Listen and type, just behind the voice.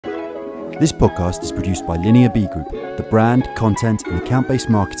This podcast is produced by Linear B Group, the brand, content and account-based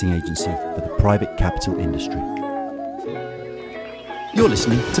marketing agency for the private capital industry. You're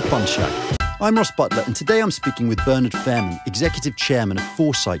listening to Fund Shack. I'm Ross Butler, and today I'm speaking with Bernard Fairman, Executive Chairman of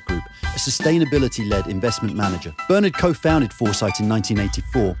Foresight Group, a sustainability-led investment manager. Bernard co-founded Foresight in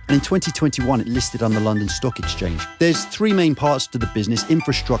 1984, and in 2021 it listed on the London Stock Exchange. There's three main parts to the business: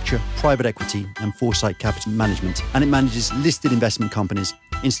 infrastructure, private equity, and Foresight Capital Management, and it manages listed investment companies,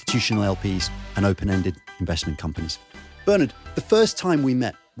 institutional LPs, and open-ended investment companies. Bernard, the first time we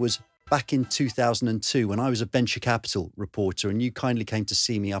met was back in 2002 when I was a venture capital reporter and you kindly came to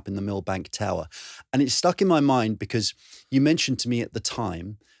see me up in the Millbank Tower. And it stuck in my mind because you mentioned to me at the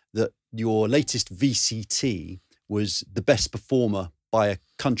time that your latest VCT was the best performer by a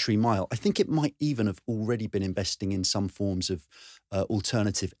country mile. I think it might even have already been investing in some forms of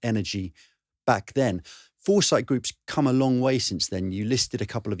alternative energy back then. Foresight Group's come a long way since then. You listed a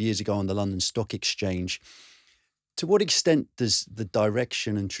couple of years ago on the London Stock Exchange. To what extent does the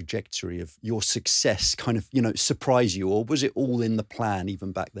direction and trajectory of your success kind of, surprise you, or was it all in the plan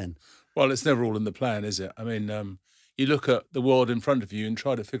even back then? Well, it's never all in the plan, is it? I mean, you look at the world in front of you and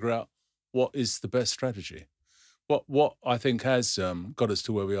try to figure out what is the best strategy. What I think has got us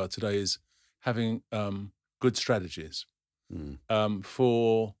to where we are today is having good strategies.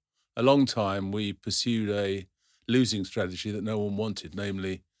 For a long time, we pursued a losing strategy that no one wanted,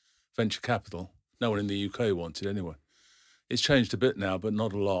 namely venture capital. No one in the UK wanted anyway. It's changed a bit now, but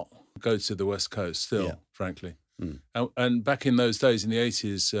not a lot. Go to the West Coast still, frankly. And back in those days, in the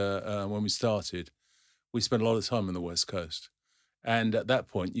 80s, when we started, we spent a lot of time on the West Coast. And at that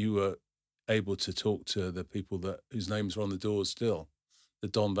point, you were able to talk to the people whose names are on the doors still, the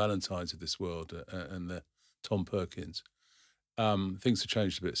Don Valentines of this world and the Tom Perkins. Things have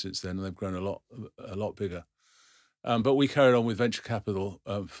changed a bit since then, and they've grown a lot bigger. But we carried on with venture capital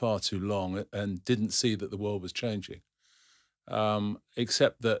far too long and didn't see that the world was changing.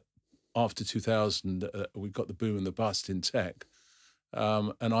 Except that after 2000, we got the boom and the bust in tech.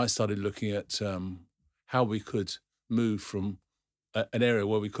 And I started looking at how we could move from an area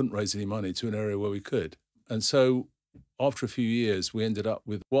where we couldn't raise any money to an area where we could. And so after a few years, we ended up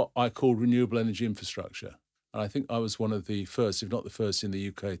with what I call renewable energy infrastructure. And I think I was one of the first, if not the first in the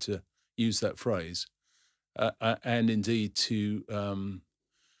UK, to use that phrase. And indeed to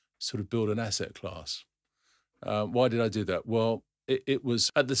sort of build an asset class. Why did I do that? Well, it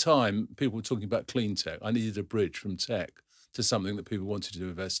was, at the time, people were talking about clean tech. I needed a bridge from tech to something that people wanted to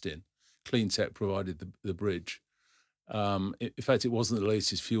invest in. Clean tech provided the bridge. In fact, it wasn't the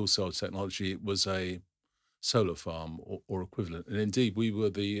latest fuel cell technology. It was a solar farm or equivalent. And indeed, we were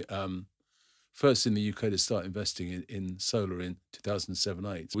the first in the UK to start investing in solar in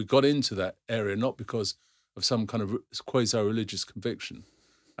 2007-8. We got into that area not because of some kind of quasi-religious conviction,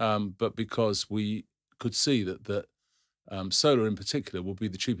 but because we could see that solar in particular will be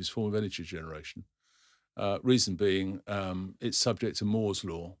the cheapest form of energy generation. Reason being, it's subject to Moore's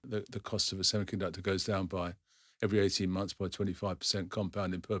law. The cost of a semiconductor goes down by every 18 months by 25%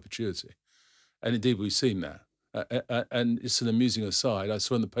 compound in perpetuity. And indeed, we've seen that. And it's an amusing aside. I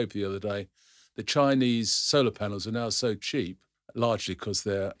saw in the paper the other day that Chinese solar panels are now so cheap, largely because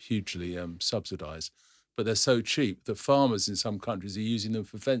they're hugely subsidized, but they're so cheap that farmers in some countries are using them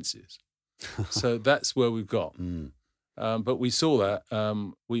for fences. So that's where we've got. But we saw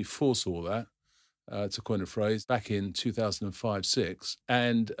that, we foresaw that, to coin a phrase, back in 2005-06.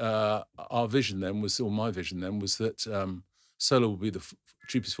 And our vision then was, or my vision then, was that solar will be the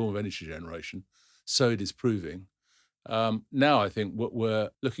cheapest form of energy generation. So it is proving. Now I think we're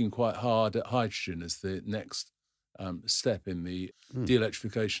looking quite hard at hydrogen as the next step in the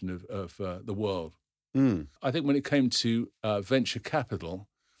de-electrification of the world. I think when it came to venture capital,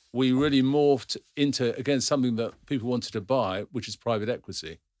 we really morphed into, again, something that people wanted to buy, which is private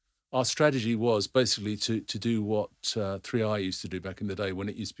equity. Our strategy was basically to do what 3i used to do back in the day when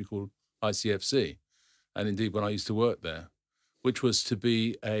it used to be called ICFC, and indeed when I used to work there, which was to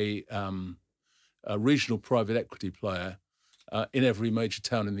be a regional private equity player in every major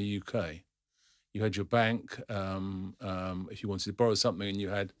town in the UK. You had your bank if you wanted to borrow something, and you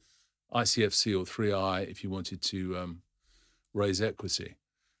had ICFC or 3i if you wanted to raise equity.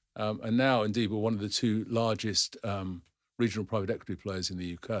 And now, indeed, we're one of the two largest regional private equity players in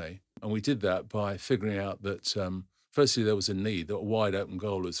the UK. And we did that by figuring out that, firstly, there was a need, that a wide open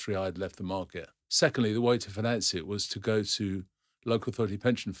goal as 3i had left the market. Secondly, the way to finance it was to go to local authority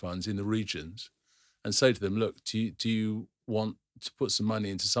pension funds in the regions and say to them, look, do you want to put some money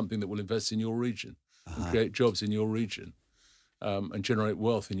into something that will invest in your region and create jobs in your region? And generate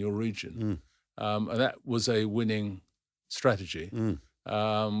wealth in your region. And that was a winning strategy.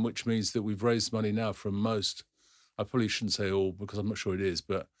 which means that we've raised money now from most, I probably shouldn't say all because I'm not sure it is,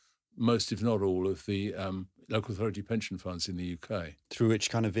 but most, if not all, of the local authority pension funds in the UK. Through which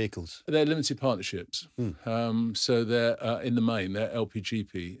kind of vehicles? They're limited partnerships. So they're, in the main, they're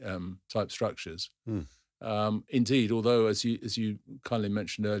LPGP type structures. Indeed, although, as you kindly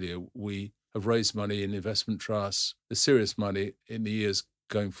mentioned earlier, we have raised money in investment trusts, the serious money in the years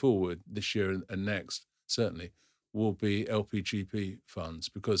going forward, this year and next, certainly, will be LPGP funds,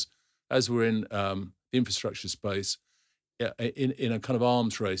 because as we're in the infrastructure space, in a kind of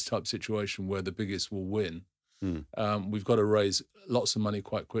arms race type situation where the biggest will win, we've got to raise lots of money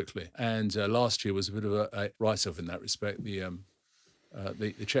quite quickly. And last year was a bit of a write-off in that respect. The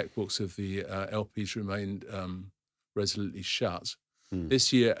checkbooks of the LPs remained resolutely shut.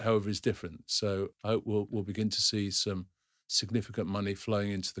 This year, however, is different. So I hope we'll begin to see some significant money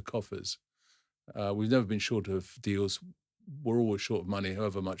flowing into the coffers. We've never been short of deals. We're always short of money,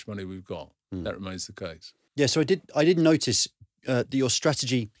 however much money we've got. That remains the case. Yeah, so I did notice that your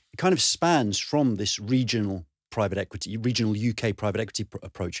strategy kind of spans from this regional private equity, regional UK private equity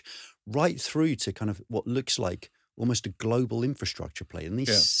approach, right through to kind of what looks like almost a global infrastructure play. And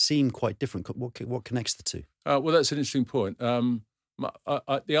these seem quite different. What connects the two? Well, that's an interesting point.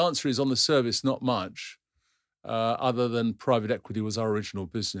 The answer is, on the surface, not much, other than private equity was our original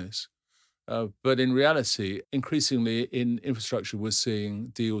business. But in reality, increasingly in infrastructure, we're seeing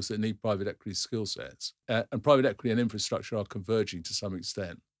deals that need private equity skill sets. And private equity and infrastructure are converging to some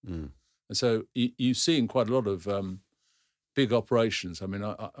extent. And so you're seeing quite a lot of big operations. I mean,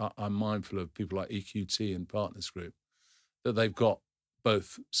 I'm mindful of people like EQT and Partners Group, that they've got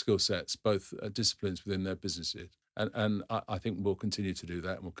both skill sets, both disciplines within their businesses. And I think we'll continue to do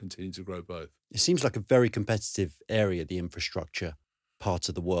that, and we'll continue to grow both. It seems like a very competitive area, the infrastructure part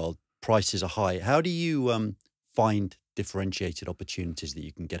of the world. Prices are high. How do you find differentiated opportunities that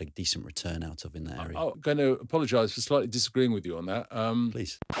you can get a decent return out of in that area? I'm going to apologise for slightly disagreeing with you on that.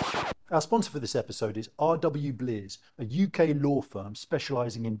 Please. Our sponsor for this episode is RW Blears, a UK law firm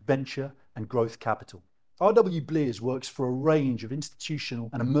specialising in venture and growth capital. RW Blears works for a range of institutional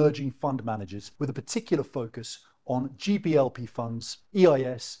and emerging fund managers with a particular focus on GPLP funds,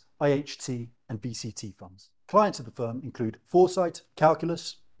 EIS, IHT and VCT funds. Clients of the firm include Foresight,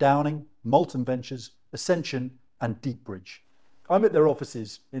 Calculus, Downing, Molten Ventures, Ascension and Deepbridge. I'm at their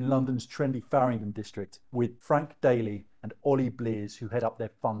offices in London's trendy Farringdon district with Frank Daly and Ollie Blears, who head up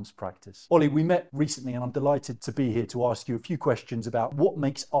their funds practice. Ollie, we met recently and I'm delighted to be here to ask you a few questions about what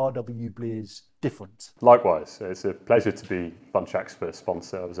makes RW Blears different. Likewise, it's a pleasure to be Bunchak's first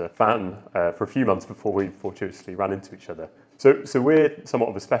sponsor. I was a fan for a few months before we fortuitously ran into each other. So we're somewhat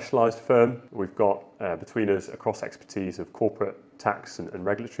of a specialised firm. We've got between us a cross expertise of corporate tax and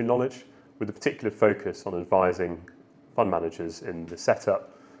regulatory knowledge, with a particular focus on advising fund managers in the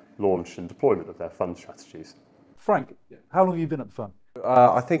setup, launch and deployment of their fund strategies. Frank, how long have you been at the firm?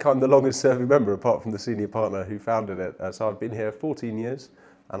 I think I'm the longest serving member, apart from the senior partner who founded it. So I've been here 14 years.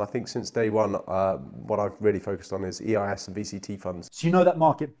 And I think since day one, what I've really focused on is EIS and VCT funds. So you know that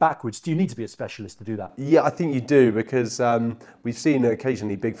market backwards. Do you need to be a specialist to do that? Yeah, I think you do, because we've seen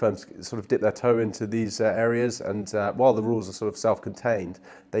occasionally big firms sort of dip their toe into these areas. And while the rules are sort of self-contained,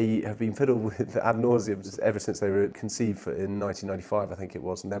 they have been fiddled with ad nauseum ever since they were conceived in 1995, I think it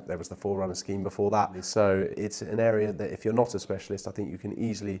was. And there was the Forerunner scheme before that. So it's an area that if you're not a specialist, I think you can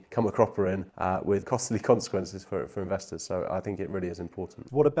easily come a cropper in with costly consequences for investors. So I think it really is important.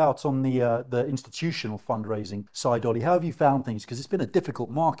 What about on the institutional fundraising side, Ollie? How have you found things? Because it's been a difficult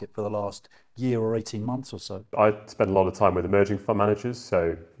market for the last year or 18 months or so. I spend a lot of time with emerging fund managers,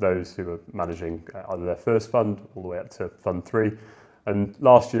 so those who are managing either their first fund all the way up to Fund 3. And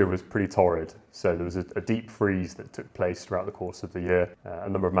last year was pretty torrid. So there was a deep freeze that took place throughout the course of the year. A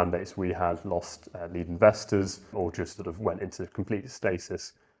number of mandates we had lost lead investors or just sort of went into complete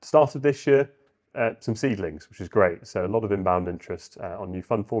stasis. Start of this year, some seedlings, which is great. So a lot of inbound interest on new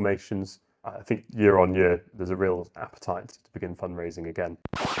fund formations. I think year on year, there's a real appetite to begin fundraising again.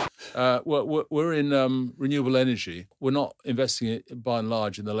 We're in renewable energy. We're not investing by and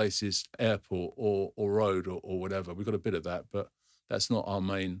large in the latest airport or road or whatever. We've got a bit of that, but that's not our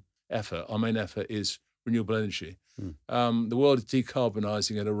main effort. Our main effort is renewable energy. The world is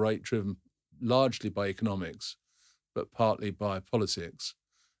decarbonising at a rate driven largely by economics, but partly by politics.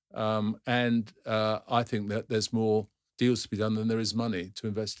 And I think that there's more deals to be done than there is money to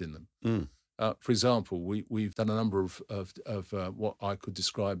invest in them. For example, we've done a number of what I could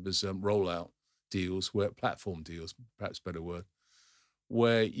describe as rollout deals, platform deals, perhaps a better word,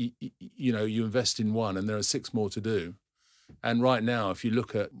 where you invest in one and there are 6 more to do. And right now, if you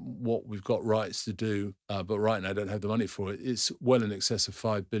look at what we've got rights to do, but right now don't have the money for it, it's well in excess of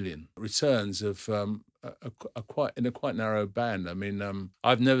 5 billion. Returns of are quite in a quite narrow band. I mean,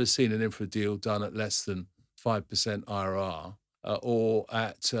 I've never seen an infra deal done at less than 5% IRR, or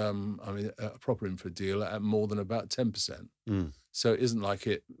at a proper infra deal at more than about 10%. So it isn't like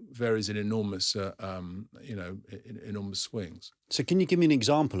it varies in enormous, enormous swings. So can you give me an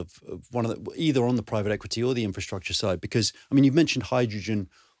example of one of the, either on the private equity or the infrastructure side? Because, I mean, you've mentioned hydrogen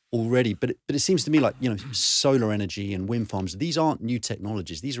already, but it seems to me like, solar energy and wind farms, these aren't new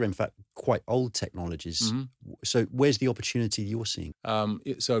technologies. These are, in fact, quite old technologies. Mm-hmm. So where's the opportunity you're seeing?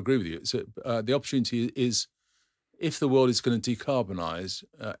 So I agree with you. So the opportunity is, if the world is going to decarbonise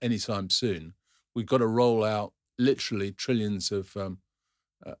anytime soon, we've got to roll out literally trillions of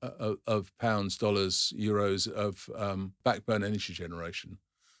pounds, dollars, euros of backbone energy generation.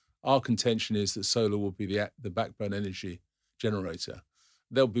 Our contention is that solar will be the backbone energy generator.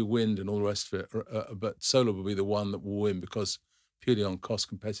 There'll be wind and all the rest of it, but solar will be the one that will win because purely on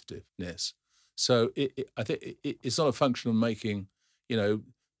cost competitiveness. So I think it's not a function of making,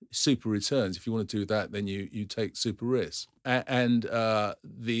 super returns. If you want to do that, then you take super risks. And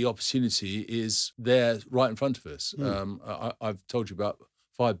the opportunity is there right in front of us. I've told you about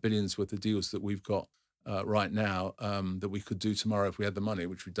 5 billions worth of deals that we've got right now that we could do tomorrow if we had the money,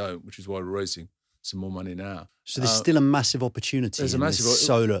 which we don't, which is why we're raising some more money now. So there's still a massive opportunity in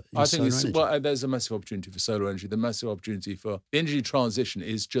solar. There's a massive opportunity for solar energy. The massive opportunity for the energy transition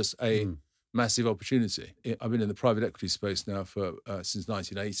is just a massive opportunity. I've been in the private equity space now for since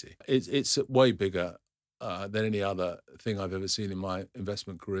 1980. It's way bigger than any other thing I've ever seen in my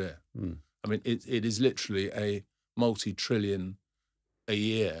investment career. I mean, it is literally a multi-trillion a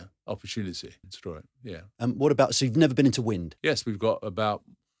year opportunity. Yeah. And what about, so you've never been into wind? Yes, we've got about,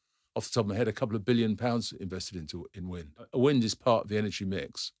 off the top of my head, a couple of £1 billion invested in wind. Wind is part of the energy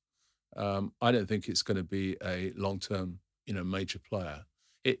mix. I don't think it's going to be a long-term, major player.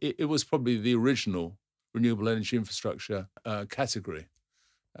 It was probably the original renewable energy infrastructure category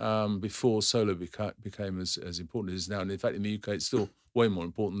before solar became as important as it is now. And in fact, in the UK, it's still way more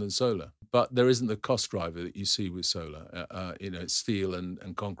important than solar. But there isn't the cost driver that you see with solar. It's steel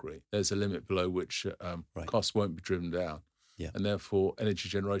and concrete. There's a limit below which costs won't be driven down. Yeah. And therefore, energy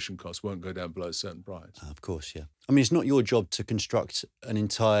generation costs won't go down below a certain price. Of course, yeah. I mean, it's not your job to construct an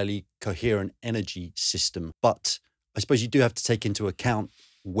entirely coherent energy system, but I suppose you do have to take into account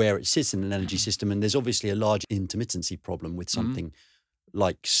where it sits in an energy system. And there's obviously a large intermittency problem with something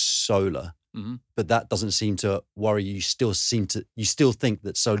like solar, but that doesn't seem to worry you. You still think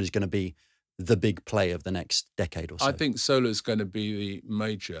that solar is going to be the big play of the next decade or so. I think solar is going to be the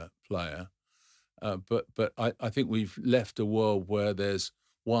major player. But I think we've left a world where there's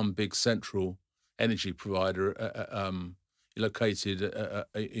one big central energy provider located,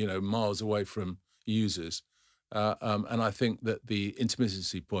 miles away from users. And I think that the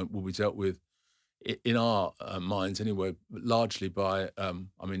intermittency point will be dealt with in our minds anyway, largely by,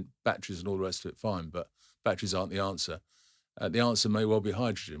 batteries and all the rest of it, fine, but batteries aren't the answer. The answer may well be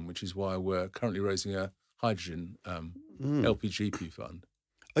hydrogen, which is why we're currently raising a hydrogen LPGP fund.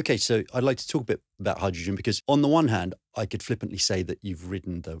 Okay, so I'd like to talk a bit about hydrogen because on the one hand, I could flippantly say that you've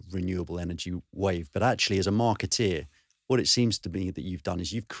ridden the renewable energy wave, but actually as a marketeer, what it seems to me that you've done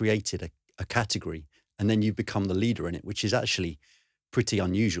is you've created a category and then you've become the leader in it, which is actually pretty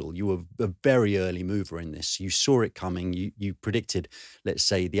unusual. You were a very early mover in this. You saw it coming. You predicted, let's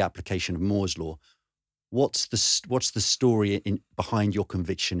say, the application of Moore's law. What's the story behind your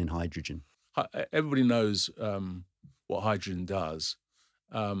conviction in hydrogen? Everybody knows what hydrogen does.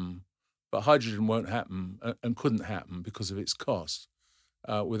 But hydrogen won't happen and couldn't happen because of its cost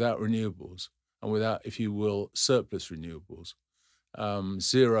without renewables and without, if you will, surplus renewables.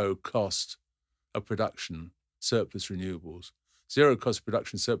 Zero cost of production, surplus renewables. Zero cost of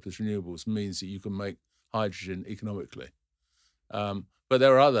production, surplus renewables means that you can make hydrogen economically. But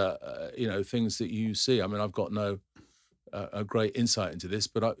there are other, things that you see. I mean, I've got no a great insight into this,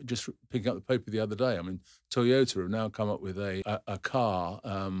 but I just picking up the paper the other day. I mean, Toyota have now come up with a car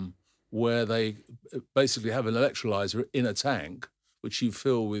where they basically have an electrolyzer in a tank, which you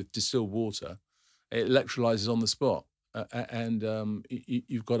fill with distilled water. It electrolyzes on the spot, and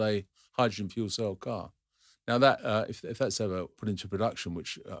you've got a hydrogen fuel cell car. Now that if that's ever put into production,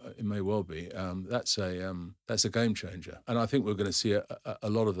 which it may well be, that's a game changer, and I think we're going to see a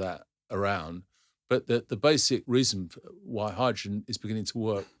lot of that around. But the basic reason why hydrogen is beginning to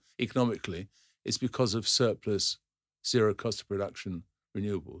work economically is because of surplus, zero cost of production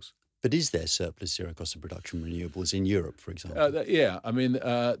renewables. But is there surplus zero cost of production renewables in Europe, for example? Yeah, I mean,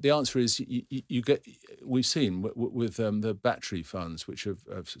 the answer is you get. We've seen with the battery funds, which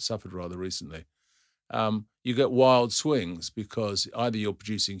have suffered rather recently. You get wild swings because either you're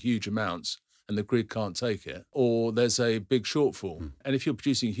producing huge amounts and the grid can't take it, or there's a big shortfall. And if you're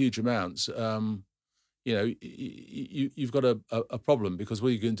producing huge amounts, you've got a problem, because what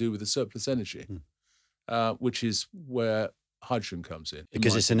are you going to do with the surplus energy, which is where hydrogen comes in.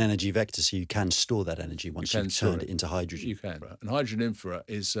 Because it's an energy vector, so you can store that energy once you've turned it into hydrogen. You can. And hydrogen infra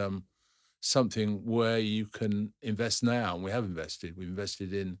is something where you can invest now, and we have invested. We've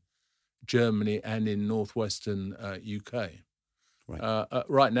invested in Germany and in northwestern UK. Right.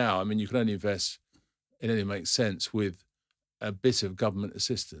 Right now, I mean, you can only invest, it only makes sense with a bit of government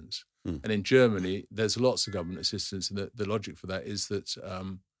assistance. And in Germany, there's lots of government assistance, and the logic for that is that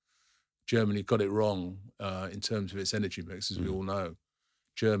Germany got it wrong in terms of its energy mix, as we all know.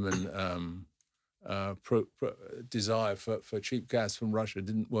 German desire for cheap gas from Russia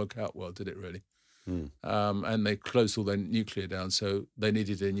didn't work out well, did it really? And they closed all their nuclear down, so they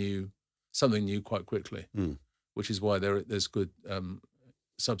needed something new quite quickly, which is why there's good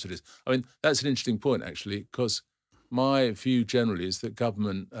subsidies. I mean, that's an interesting point, actually, because my view generally is that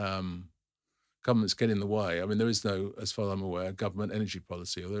governments get in the way. I mean, there is no, as far as I'm aware, government energy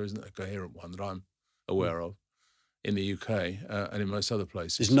policy, or there isn't a coherent one that I'm aware of in the UK and in most other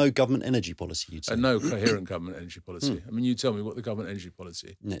places. There's no government energy policy, you'd say? No coherent government energy policy. I mean, you tell me what the government energy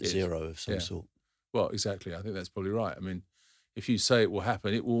policy Net is. zero of some sort. Well, exactly. I think that's probably right. I mean, if you say it will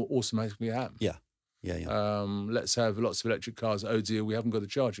happen, it will automatically happen. Yeah. Let's have lots of electric cars. Oh dear, we haven't got a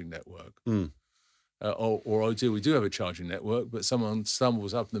charging network. Or oh dear, we do have a charging network, but someone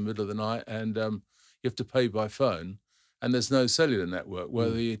stumbles up in the middle of the night and you have to pay by phone, and there's no cellular network where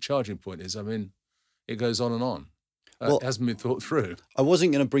the charging point is. I mean, it goes on and on. It hasn't been thought through. I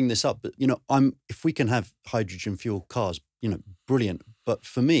wasn't going to bring this up, but, if we can have hydrogen fuel cars, brilliant. But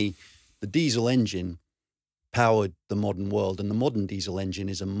for me, the diesel engine powered the modern world, and the modern diesel engine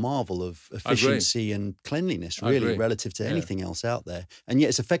is a marvel of efficiency and cleanliness, really, relative to anything else out there. And yet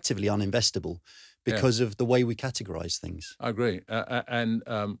it's effectively uninvestable because of the way we categorize things. I agree. And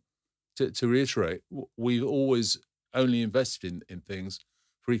to reiterate, we've always only invested in things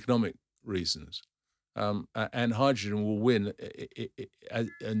for economic reasons. And hydrogen will win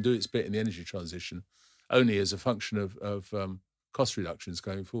and do its bit in the energy transition only as a function of cost reductions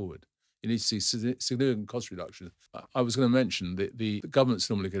going forward. You need to see significant cost reduction. I was going to mention that the governments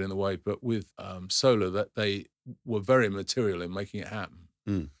normally get in the way, but with solar, that they were very material in making it happen,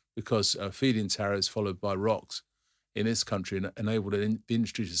 because feed-in tariffs followed by ROCs in this country enabled the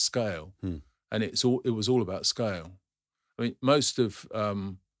industry to scale, and it was all about scale. I mean, most of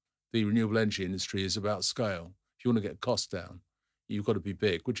the renewable energy industry is about scale. If you want to get costs down, you've got to be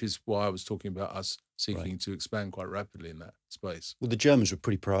big, which is why I was talking about us seeking to expand quite rapidly in that space. Well, the Germans were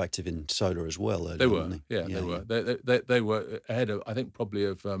pretty proactive in solar as well. They were, they were. They were ahead of, I think, probably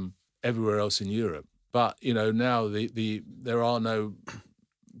of everywhere else in Europe. But now there are no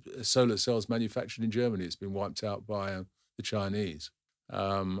solar cells manufactured in Germany. It's been wiped out by the Chinese.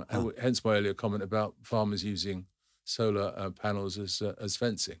 And hence my earlier comment about farmers using solar panels as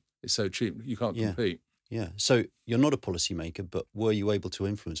fencing. It's so cheap, you can't compete. Yeah. So you're not a policymaker, but were you able to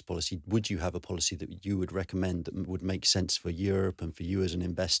influence policy? Would you have a policy that you would recommend that would make sense for Europe and for you as an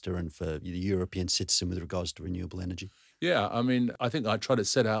investor and for the European citizen with regards to renewable energy? Yeah. I mean, I think I try to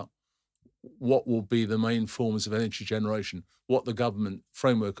set out what will be the main forms of energy generation, what the government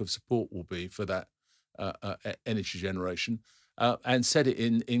framework of support will be for that energy generation, and set it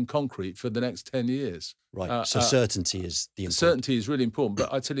in concrete for the next 10 years. Right. So certainty is the important. Certainty is really important.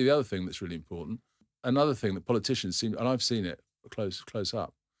 But I tell you the other thing that's really important. Another thing that politicians seem, and I've seen it close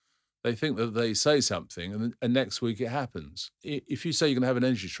up, they think that they say something and next week it happens. If you say you're going to have an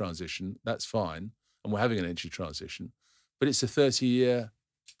energy transition, that's fine, and we're having an energy transition, but it's a 30-year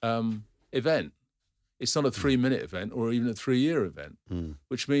event. It's not a 3-minute event or even a 3-year event,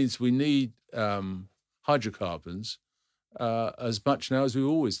 which means we need hydrocarbons as much now as we've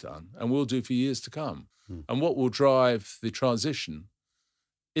always done, and will do for years to come. And what will drive the transition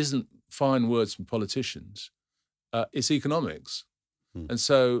isn't fine words from politicians, it's economics. And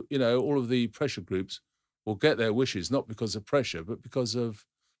so, all of the pressure groups will get their wishes, not because of pressure, but because of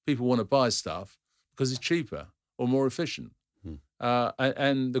people want to buy stuff because it's cheaper or more efficient.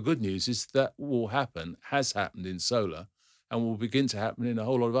 And the good news is that will happen, has happened in solar, and will begin to happen in a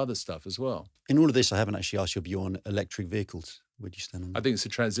whole lot of other stuff as well. In all of this, I haven't actually asked your view on electric vehicles. Where do you stand on that? I think it's a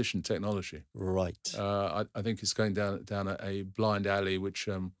transition technology. Right. I think it's going down a blind alley which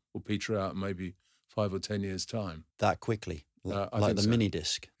will peter out in maybe 5 or 10 years' time. That quickly? Like the mini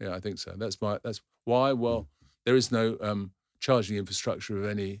disc. Yeah, I think so. That's why. Well, there is no charging infrastructure of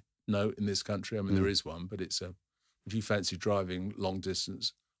any note in this country. I mean, there is one, but it's would you fancy driving long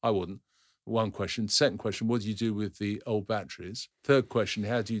distance? I wouldn't. One question. Second question, what do you do with the old batteries? Third question,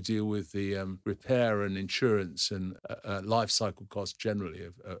 how do you deal with the repair and insurance and life cycle costs generally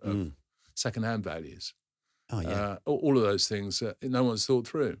of second-hand values? Oh, yeah. All of those things no one's thought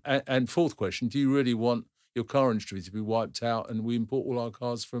through. And fourth question, do you really want your car industry to be wiped out and we import all our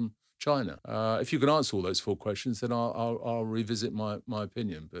cars from China? If you can answer all those four questions, then I'll revisit my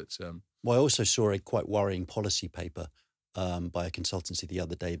opinion. But Well, I also saw a quite worrying policy paper by a consultancy the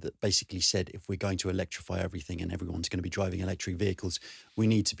other day that basically said if we're going to electrify everything and everyone's going to be driving electric vehicles, we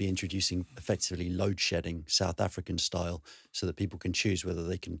need to be introducing effectively load shedding, South African style, so that people can choose whether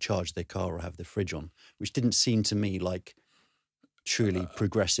they can charge their car or have their fridge on, which didn't seem to me like truly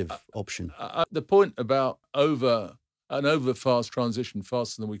progressive option. The point about over fast transition,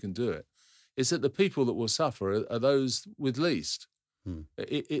 faster than we can do it, is that the people that will suffer are those with least.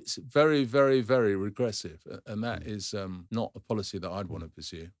 It's very, very, very regressive, and that is not a policy that I'd want to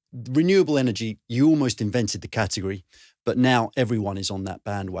pursue. Renewable energy, you almost invented the category, but now everyone is on that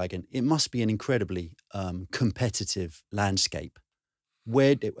bandwagon. It must be an incredibly competitive landscape.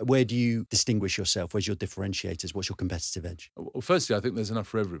 Where do you distinguish yourself? Where's your differentiators? What's your competitive edge? Well, firstly, I think there's enough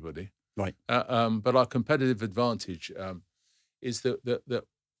for everybody. Right. But our competitive advantage is that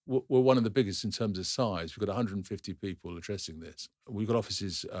we're one of the biggest in terms of size. We've got 150 people addressing this. We've got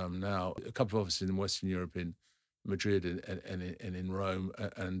offices now, a couple of offices in Western Europe, in Madrid and in Rome,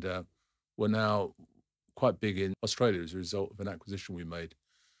 and we're now quite big in Australia as a result of an acquisition we made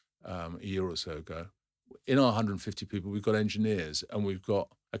a year or so ago. In our 150 people, we've got engineers and we've got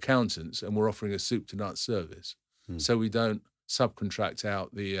accountants, and we're offering a soup to nuts service. So we don't subcontract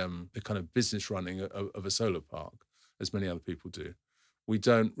out the kind of business running of a solar park as many other people do. We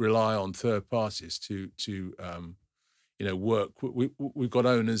don't rely on third parties to work. We've got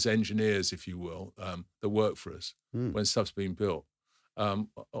owners, engineers, if you will, that work for us when stuff's being built.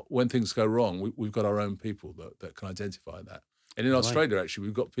 When things go wrong, we've got our own people that can identify that. And in Australia, actually,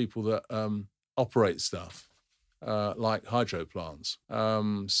 we've got people that operate stuff like hydro plants.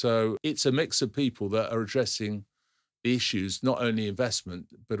 So it's a mix of people that are addressing the issues, not only investment,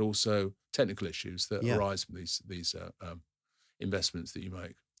 but also technical issues that arise from these investments that you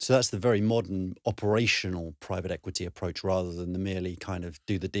make. So that's the very modern operational private equity approach rather than the merely kind of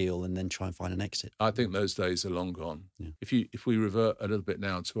do the deal and then try and find an exit. I think those days are long gone. Yeah. If we revert a little bit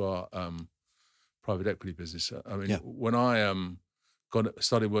now to our private equity business, I mean, when I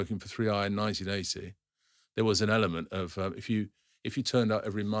started working for 3i in 1980, there was an element of if you turned out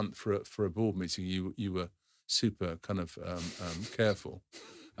every month for a board meeting, you were super kind of careful.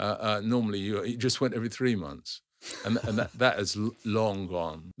 Normally you just went every 3 months. And that has long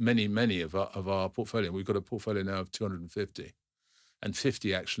gone. Many of our portfolio. We've got a portfolio now of 250 and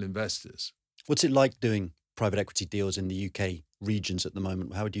 50 actual investors. What's it like doing private equity deals in the UK regions at the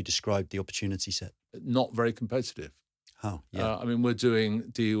moment? How would you describe the opportunity set? Not very competitive. Oh, yeah. I mean, we're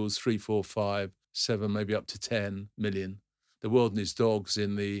doing deals 3, 4, 5, 7, maybe up to 10 million. The world needs dogs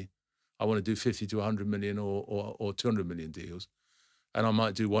in the, I want to do 50 to 100 million or 200 million deals. And I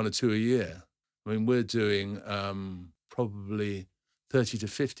might do 1 or 2 a year. I mean, we're doing probably 30 to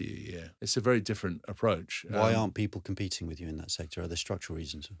 50 a year. It's a very different approach. Why aren't people competing with you in that sector? Are there structural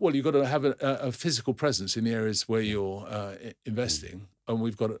reasons? Well, you've got to have a physical presence in the areas where you're investing. And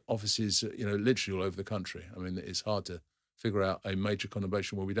we've got offices, literally all over the country. I mean, it's hard to figure out a major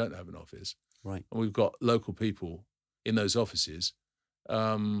conurbation where we don't have an office. Right. And we've got local people in those offices.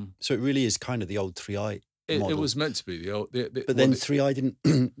 So it really is kind of the old 3i model. It was meant to be the old. But then 3i didn't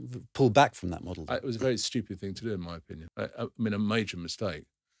pull back from that model. It was a very stupid thing to do, in my opinion. I mean, a major mistake.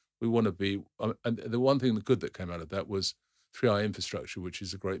 We want to be, and the one thing the good that came out of that was 3i Infrastructure, which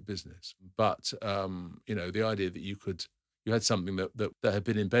is a great business. But the idea that you had something that had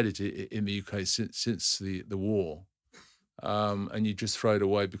been embedded in the UK since the war, and you just throw it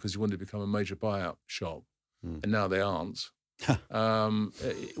away because you wanted to become a major buyout shop, and now they aren't.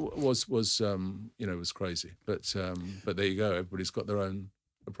 It was crazy, but there you go. Everybody's got their own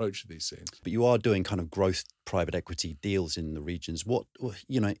approach to these things. But you are doing kind of growth private equity deals in the regions.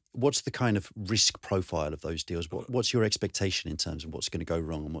 What's the kind of risk profile of those deals? What's your expectation in terms of what's going to go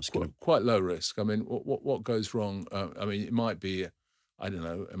wrong and what's going to quite low risk? I mean, what goes wrong? I mean, it might be, I don't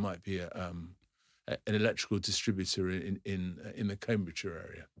know, it might be an electrical distributor in the Cambridgeshire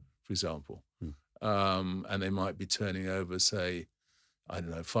area, for example. And they might be turning over, say, I don't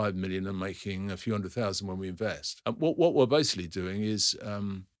know, 5 million and making a few 100,000 when we invest. And what we're basically doing is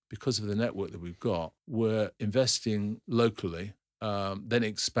because of the network that we've got, we're investing locally, then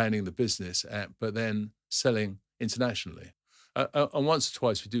expanding the business, but then selling internationally. And once or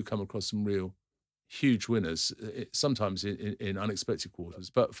twice we do come across some real huge winners, sometimes in unexpected quarters.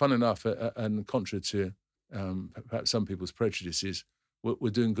 But fun enough, and contrary to perhaps some people's prejudices,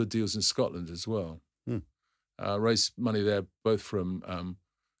 we're doing good deals in Scotland as well. Raised money there both from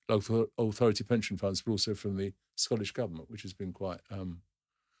local authority pension funds, but also from the Scottish government, which has been quite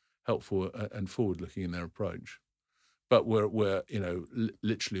helpful and forward-looking in their approach. But we're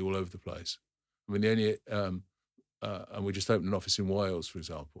literally all over the place. I mean, the only and we just opened an office in Wales, for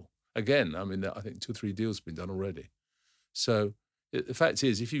example. Again, I mean, I think 2 or 3 deals have been done already. So the fact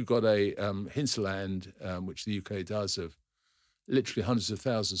is, if you've got a hinterland, which the UK does, of literally hundreds of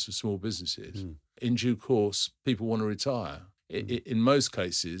thousands of small businesses, in due course, people want to retire. In most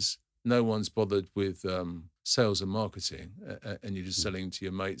cases, no one's bothered with sales and marketing, and you're just selling to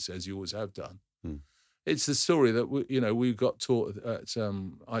your mates as you always have done. It's the story that we got taught at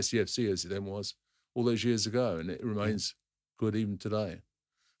ICFC, as it then was, all those years ago, and it remains good even today.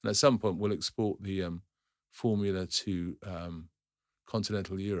 And at some point, we'll export the formula to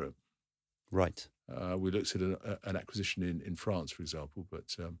continental Europe. Right. We looked at an acquisition in France, for example,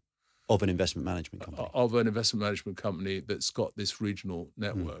 but of an investment management company. Of an investment management company that's got this regional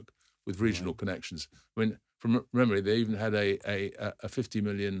network with regional connections. I mean, from memory, they even had a 50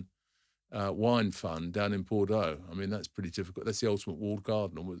 million wine fund down in Bordeaux. I mean, that's pretty difficult. That's the ultimate walled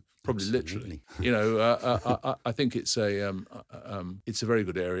garden, almost, probably Absolutely. literally. I think it's a very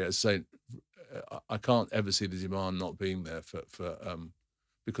good area. As I say, I can't ever see the demand not being there for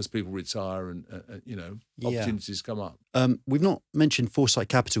because people retire and opportunities come up. We've not mentioned Foresight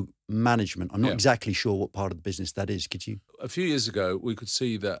Capital Management. I'm not exactly sure what part of the business that is. Could you? A few years ago, we could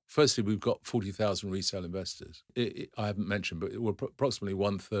see that, firstly, we've got 40,000 retail investors. I haven't mentioned, but we're approximately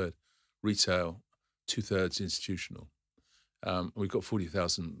 1/3 retail, 2/3 institutional. We've got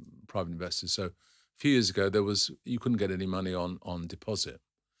 40,000 private investors. So a few years ago, you couldn't get any money on deposit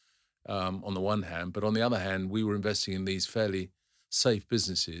on the one hand, but on the other hand, we were investing in these fairly safe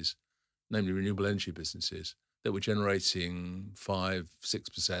businesses, namely renewable energy businesses, that were generating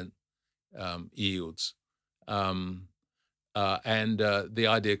 5-6% yields. And the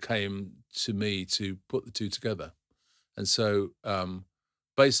idea came to me to put the two together. And so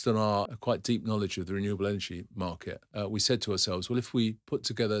based on our quite deep knowledge of the renewable energy market, we said to ourselves, well, if we put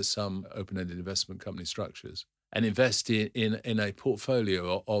together some open-ended investment company structures and invest in a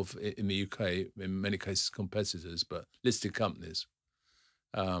portfolio of, in the UK, in many cases competitors, but listed companies,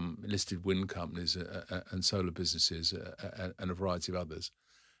 listed wind companies and solar businesses and a variety of others,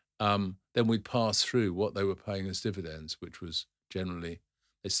 then we'd pass through what they were paying as dividends, which was generally,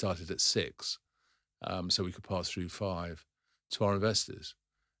 they started at 6, so we could pass through 5 to our investors.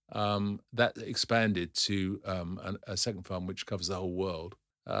 That expanded to a second fund which covers the whole world.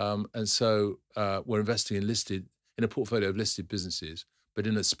 And so we're investing in a portfolio of listed businesses, but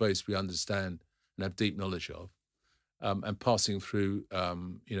in a space we understand and have deep knowledge of, and passing through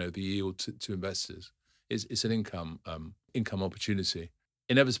the yield to investors. It's an income opportunity.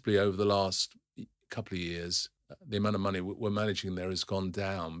 Inevitably, over the last couple of years, the amount of money we're managing there has gone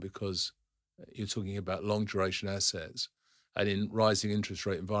down because you're talking about long duration assets, and in rising interest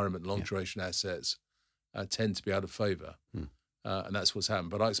rate environment, long duration assets tend to be out of favour, and that's what's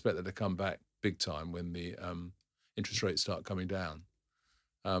happened. But I expect that to come back big time when the interest rates start coming down,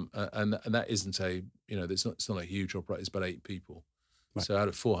 and that isn't it's not a huge operation. It's about 8 people, right. So out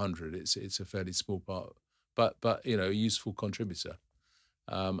of 400, it's a fairly small part, but a useful contributor.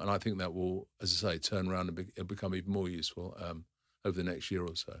 And I think that will, as I say, turn around and become even more useful over the next year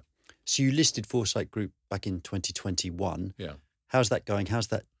or so. So you listed Foresight Group back in 2021. Yeah. How's that going? How's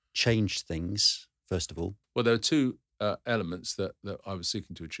that changed things, first of all? Well, there are 2 elements that I was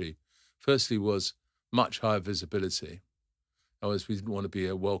seeking to achieve. Firstly was much higher visibility. Otherwise, we didn't want to be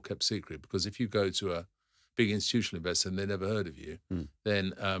a well-kept secret, because if you go to a big institutional investor and they never heard of you,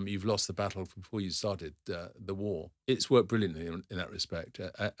 then you've lost the battle before you started the war. It's worked brilliantly in that respect.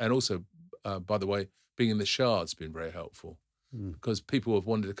 And also, by the way, being in the Shard's been very helpful, because people have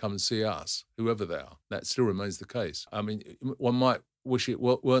wanted to come and see us, whoever they are. That still remains the case. I mean, one might wish it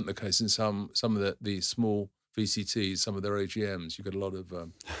weren't the case in some of the small VCTs, some of their AGMs. You get a lot of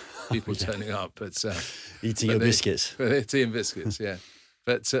people turning up, but eating your biscuits. Tea and biscuits, yeah.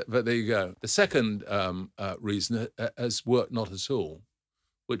 But there you go. The second reason has worked not at all,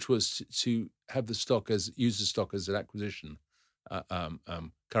 which was to have use the stock as an acquisition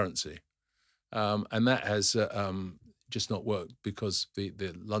currency, and that has just not worked, because the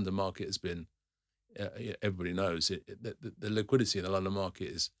London market has been, everybody knows the liquidity in the London market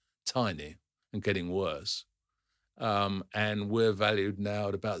is tiny and getting worse. And we're valued now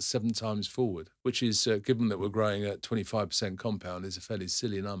at about 7 times forward, which is, given that we're growing at 25% compound, is a fairly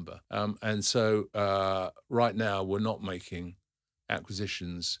silly number. And so right now we're not making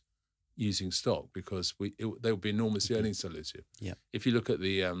acquisitions using stock because they would be enormously earnings dilutive. Yeah. If you look at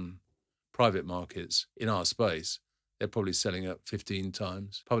the private markets in our space, they're probably selling at 15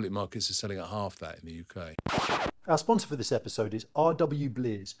 times. Public markets are selling at half that in the UK. Our sponsor for this episode is RW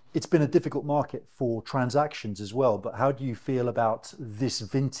Blears. It's been a difficult market for transactions as well, but how do you feel about this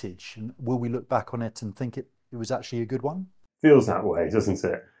vintage? And will we look back on it and think it was actually a good one? Feels that way, doesn't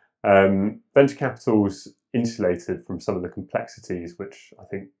it? Venture capital's insulated from some of the complexities which I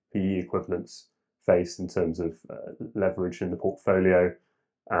think PE equivalents face in terms of leverage in the portfolio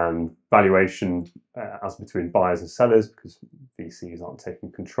and valuation as between buyers and sellers, because VCs aren't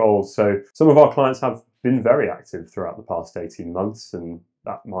taking control. So some of our clients have been very active throughout the past 18 months, and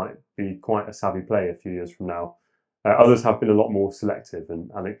that might be quite a savvy play a few years from now. Others have been a lot more selective, and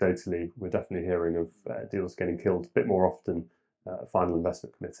anecdotally, we're definitely hearing of deals getting killed a bit more often at final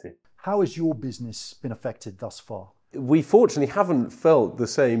investment committee. How has your business been affected thus far? We fortunately haven't felt the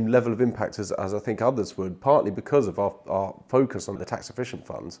same level of impact as I think others would, partly because of our focus on the tax efficient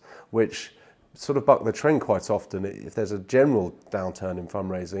funds, which sort of buck the trend quite often. If there's a general downturn in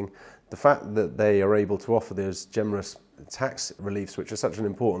fundraising, the fact that they are able to offer those generous tax reliefs, which are such an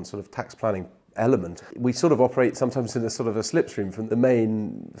important sort of tax planning element. We sort of operate sometimes in a sort of a slipstream from the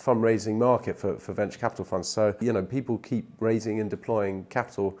main fundraising market for venture capital funds. So, people keep raising and deploying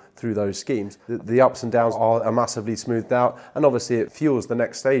capital through those schemes. The ups and downs are massively smoothed out, and obviously it fuels the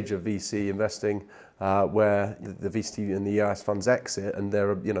next stage of VC investing, where the VC and the EIS funds exit and there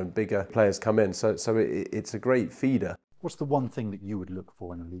are bigger players come in. So it's a great feeder. What's the one thing that you would look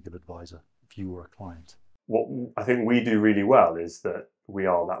for in a legal advisor if you were a client? What I think we do really well is that we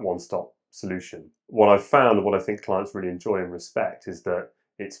are that one-stop solution. What I've found and what I think clients really enjoy and respect is that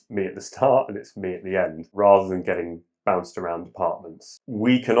it's me at the start and it's me at the end, rather than getting bounced around departments.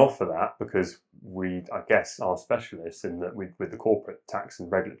 We can offer that because we, I guess, are specialists in that with the corporate tax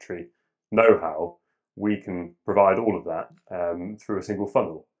and regulatory know-how, we can provide all of that through a single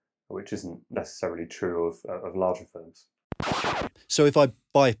funnel, which isn't necessarily true of larger firms. So if I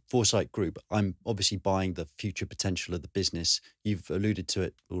buy Foresight Group, I'm obviously buying the future potential of the business. You've alluded to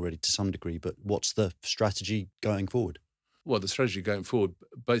it already to some degree, but what's the strategy going forward? Well, the strategy going forward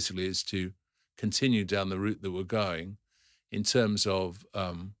basically is to continue down the route that we're going in terms of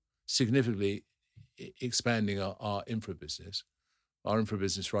significantly expanding our infra business. Our infra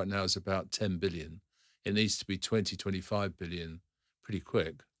business right now is about 10 billion. It needs to be 20, 25 billion pretty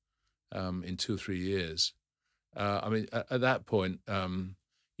quick in 2 or 3 years. At that point,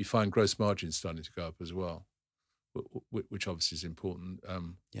 you find gross margins starting to go up as well, which obviously is important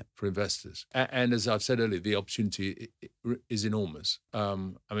for investors. And as I've said earlier, the opportunity is enormous.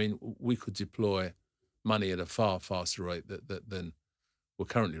 We could deploy money at a far faster rate than we're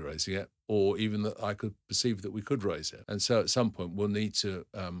currently raising it, or even that I could perceive that we could raise it. And so at some point, we'll need to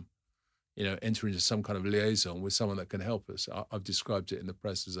enter into some kind of liaison with someone that can help us. I've described it in the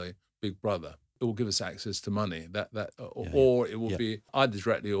press as a big brother. It will give us access to money or it will be either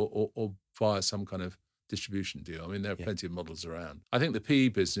directly or via some kind of distribution deal. There are plenty of models around. I think the PE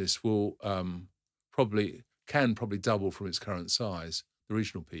business will probably double from its current size, the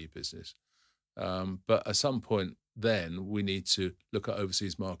regional PE business. But at some point then we need to look at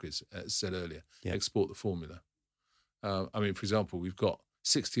overseas markets, as I said earlier, export the formula. For example, we've got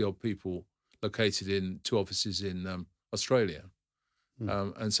 60 odd people located in 2 offices in Australia.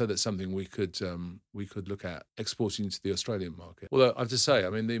 And so that's something we could look at exporting to the Australian market. Although I have to say,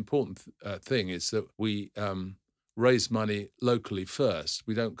 the important thing is that we raise money locally first.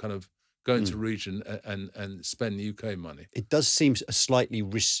 We don't kind of go into region and spend UK money. It does seem a slightly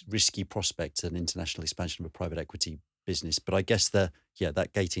risky prospect, an international expansion of a private equity business. But I guess that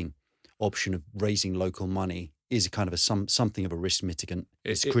gating option of raising local money is a kind of something of a risk mitigant.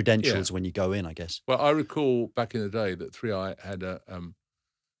 It's credentials when you go in, I guess. Well, I recall back in the day that 3i had an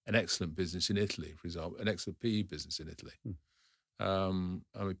excellent business in Italy, for example, an excellent PE business in Italy.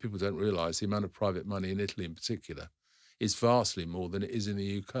 People don't realise the amount of private money in Italy in particular is vastly more than it is in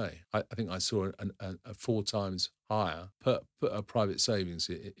the UK. I think I saw a 4 times higher per private savings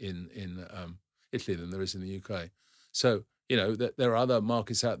in Italy than there is in the UK. So, there are other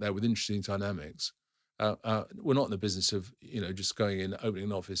markets out there with interesting dynamics. We're not in the business of, just going in, opening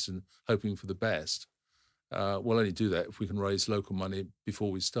an office and hoping for the best. We'll only do that if we can raise local money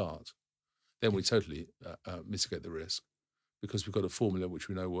before we start. Then we totally mitigate the risk because we've got a formula which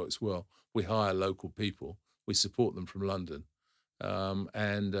we know works well. We hire local people. We support them from London.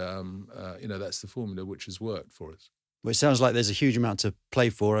 That's the formula which has worked for us. Well, it sounds like there's a huge amount to play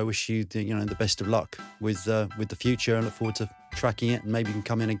for. I wish you the best of luck with the future. I look forward to tracking it, and maybe you can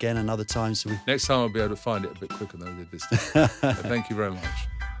come in again another time. Next time I'll be able to find it a bit quicker than I did this time. Thank you very much.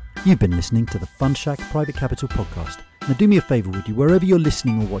 You've been listening to the Fund Shack Private Capital Podcast. Now do me a favour, would you? Wherever you're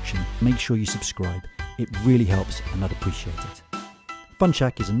listening or watching, make sure you subscribe. It really helps, and I'd appreciate it. Fund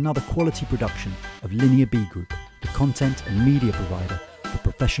Shack is another quality production of Linear B Group, the content and media provider for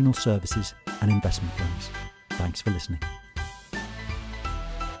professional services and investment firms. Thanks for listening.